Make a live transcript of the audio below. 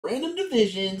Random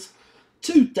Divisions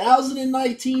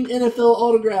 2019 NFL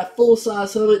Autograph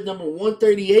full-size helmet number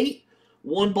 138.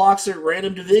 One boxer,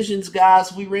 Random Divisions,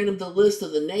 guys. We random the list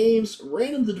of the names,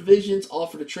 random the divisions, all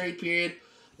for the trade period.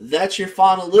 That's your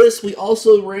final list. We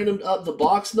also randomed up the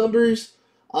box numbers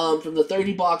from the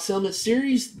 30-box helmet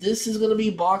series. This is going to be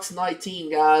box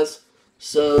 19, guys.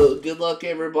 So, good luck,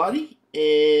 everybody.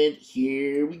 And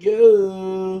here we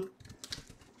go.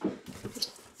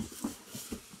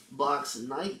 Box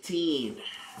 19.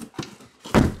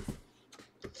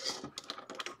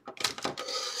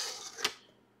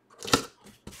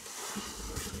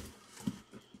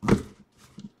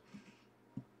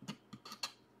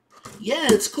 Yeah,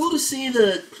 it's cool to see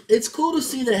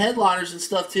the headliners and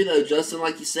stuff too, though, Justin.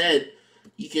 Like you said,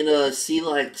 you can see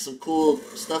like some cool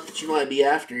stuff that you might be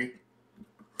after.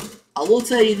 I will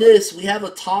tell you this: we have a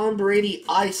Tom Brady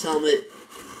ice helmet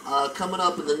coming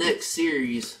up in the next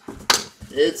series.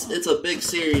 It's a big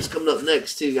series coming up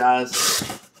next too, guys.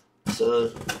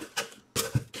 So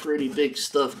pretty big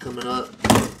stuff coming up.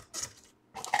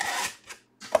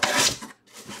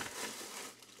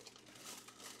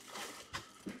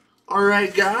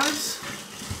 Alright, guys.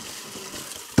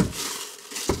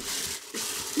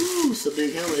 Ooh, it's a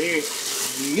big helmet here.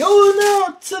 Going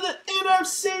out to the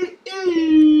NFC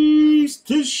East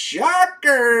to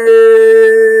Shocker.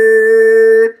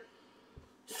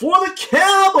 For the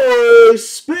Cowboys,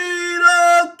 Speed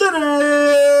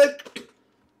Authentic.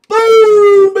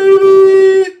 Boom,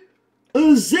 baby.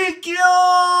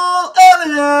 Ezekiel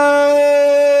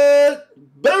Elliott.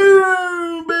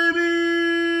 Boom, baby.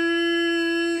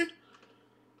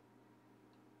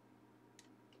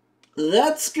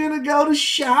 That's going to go to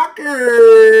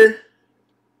Shocker.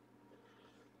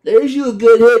 There's you a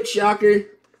good hit, Shocker.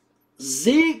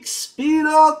 Zeke, Speed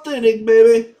Authentic,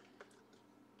 baby.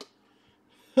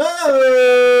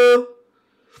 Oh,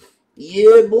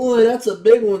 yeah, boy, that's a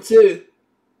big one, too.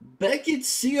 Beckett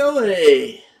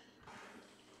COA.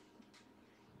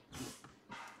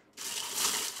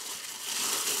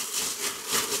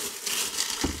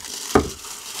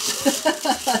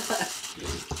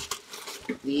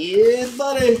 Yeah,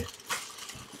 buddy.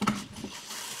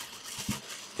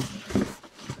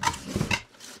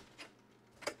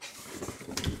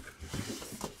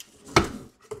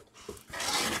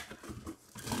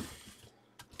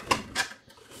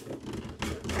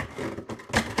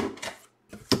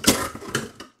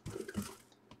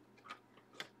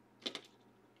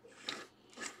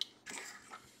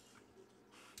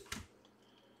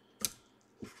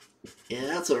 Yeah,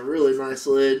 that's a really nice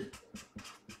lid.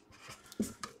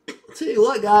 I'll tell you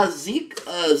what, guys,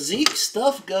 Zeke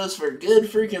stuff goes for good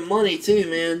freaking money too,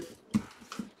 man.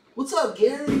 What's up,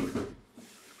 Gary?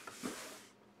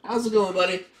 How's it going,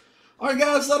 buddy? Alright,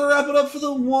 guys, that'll wrap it up for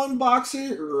the one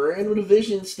boxer random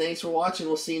divisions. Thanks for watching.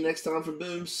 We'll see you next time from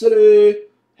Boom City.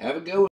 Have a good one.